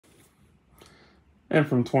And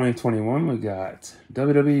from 2021, we got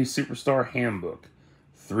WWE Superstar Handbook.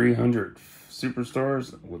 300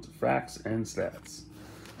 superstars with facts and stats.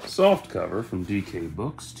 Soft cover from DK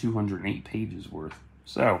Books, 208 pages worth.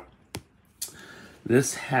 So,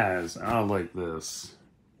 this has, I like this.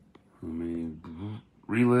 Let me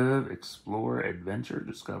relive, explore, adventure,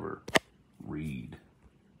 discover, read.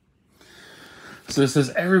 So this says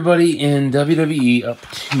everybody in WWE up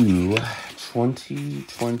to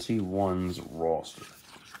 2021's roster.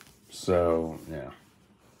 So, yeah.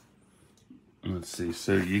 Let's see.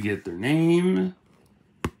 So you get their name,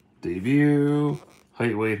 debut,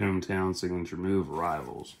 height, weight, hometown, signature move,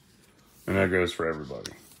 rivals. And that goes for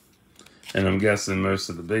everybody. And I'm guessing most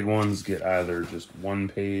of the big ones get either just one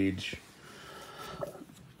page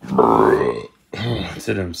to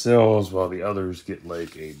themselves, while the others get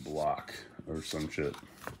like a block or some shit.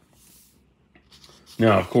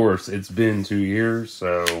 Now, of course, it's been 2 years,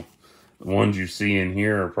 so the ones you see in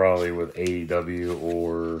here are probably with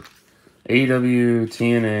AEW,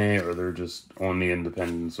 TNA, or they're just on the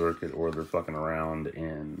independent circuit, or they're fucking around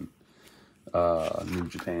in New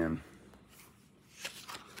Japan.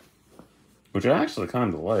 Which I actually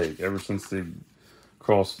kind of like, ever since they've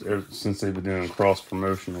been doing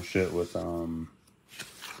cross-promotional shit with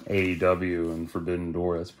AEW and Forbidden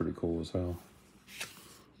Door. That's pretty cool as hell.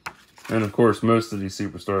 And of course, most of these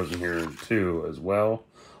superstars in here too, as well,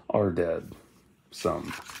 are dead.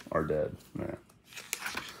 Some are dead. Yeah.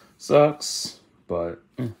 Sucks, but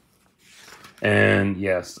And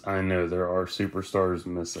yes, I know there are superstars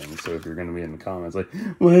missing. So if you're going to be in the comments like,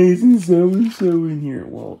 why isn't so-and-so in here?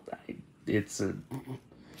 Well, it's a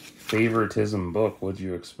favoritism book. What'd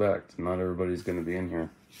you expect? Not everybody's going to be in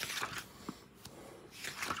here.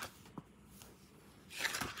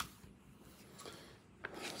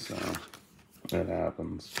 So, it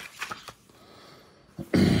happens.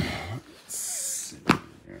 Let's see.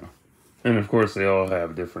 Yeah. And of course, they all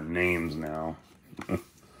have different names now.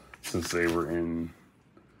 Since they're in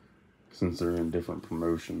different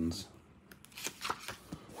promotions.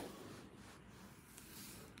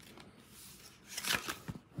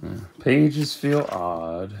 Pages feel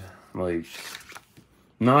odd. Like,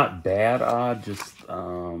 not bad odd, just,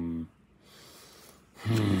 I'm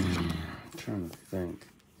trying to think.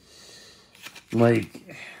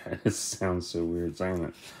 Like, this sounds so weird saying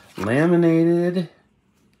it. Laminated,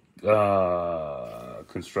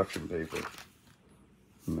 construction paper.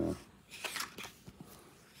 No.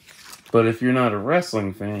 But if you're not a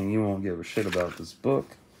wrestling fan, you won't give a shit about this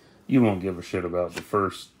book. You won't give a shit about the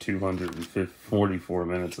first 244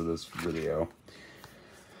 minutes of this video.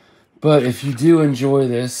 But if you do enjoy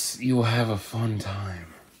this, you will have a fun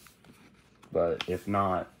time. But if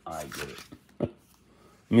not, I get it.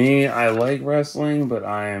 Me, I like wrestling, but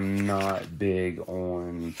I am not big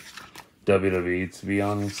on WWE, to be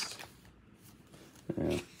honest.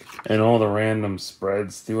 Yeah. And all the random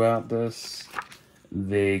spreads throughout this,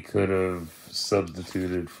 they could have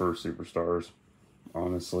substituted for superstars,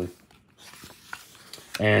 honestly.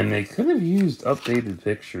 And they could have used updated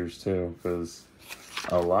pictures too, because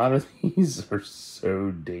a lot of these are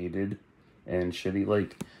so dated and shitty.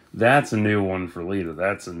 Like, that's a new one for Lita.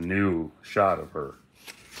 That's a new shot of her.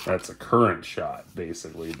 That's a current shot,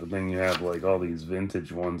 basically. But then you have, like, all these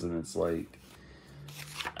vintage ones, and it's like,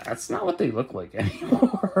 that's not what they look like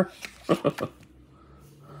anymore.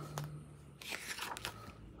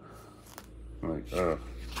 Like, ugh.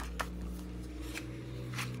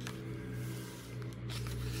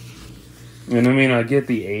 And I mean, I get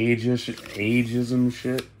the ageism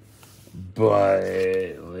shit,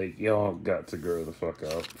 but, like, y'all got to grow the fuck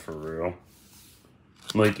up, for real.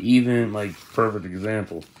 Like, even, like, perfect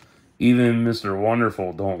example, even Mr.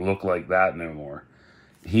 Wonderful don't look like that no more.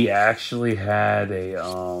 He actually had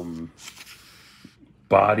a,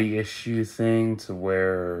 body issue thing to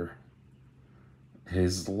where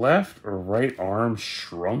his left or right arm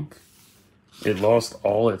shrunk. It lost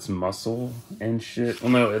all its muscle and shit.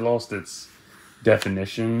 Well, no, it lost its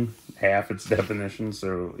definition, half its definition,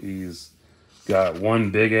 so he's got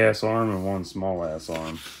one big-ass arm and one small-ass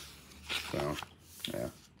arm. So, yeah.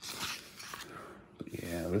 But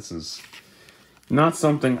yeah, this is not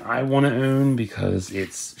something I want to own because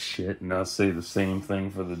it's shit, and I'll say the same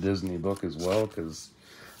thing for the Disney book as well, because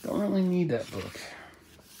I don't really need that book.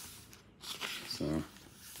 So,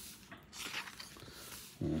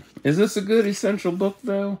 yeah. Is this a good essential book,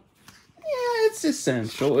 though? Yeah, it's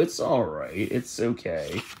essential. It's alright. It's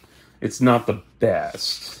okay. It's not the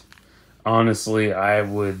best. Honestly, I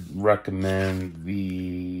would recommend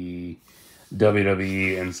the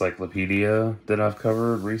WWE Encyclopedia that I've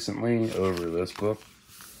covered recently over this book.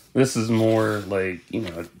 This is more like, you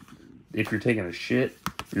know, if you're taking a shit,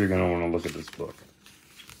 you're going to want to look at this book.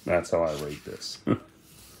 That's how I rate this.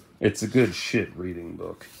 It's a good shit reading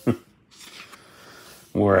book.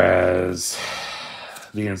 Whereas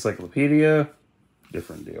the encyclopedia,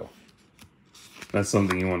 different deal. That's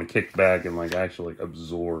something you want to kick back and like actually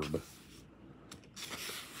absorb.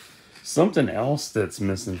 Something else that's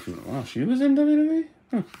missing from... Wow, she was in WWE?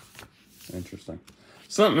 Huh. Interesting.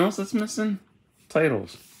 Something else that's missing?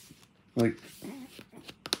 Titles. Like,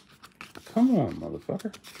 come on,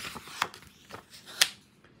 motherfucker.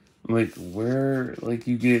 Like, where... Like,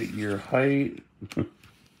 you get your height...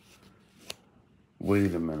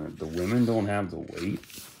 Wait a minute. The women don't have the weight?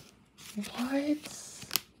 What?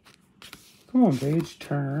 Come on, page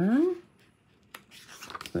turn.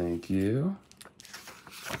 Thank you.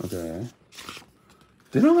 Okay.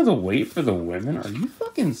 They don't have to wait for the women? Are you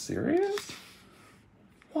fucking serious?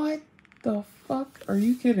 What the fuck? Are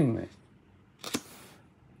you kidding me?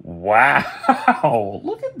 Wow!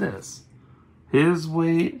 Look at this. His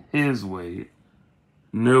weight, his weight.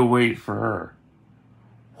 No weight for her.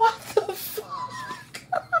 What the fuck?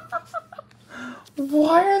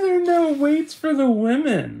 Why are there no weights for the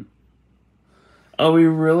women? Are we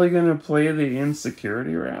really gonna play the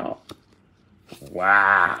insecurity route?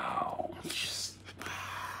 Wow. Just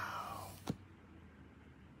wow.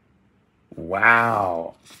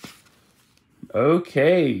 Wow.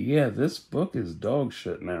 Okay, yeah, this book is dog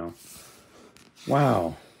shit now.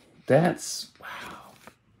 Wow. That's... Wow.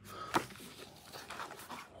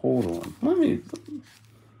 Hold on. Let me...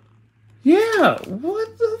 Yeah,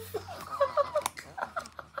 what the fuck?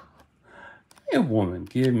 Hey, a woman.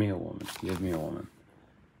 Give me a woman. Give me a woman.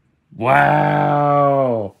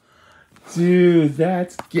 Wow. Dude,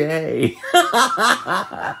 that's gay.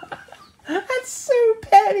 That's so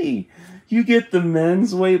petty. You get the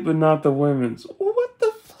men's weight, but not the women's. What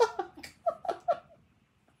the fuck?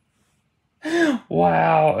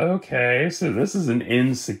 Wow, okay. So this is an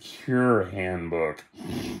insecure handbook.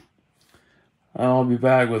 I'll be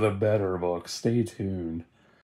back with a better book. Stay tuned.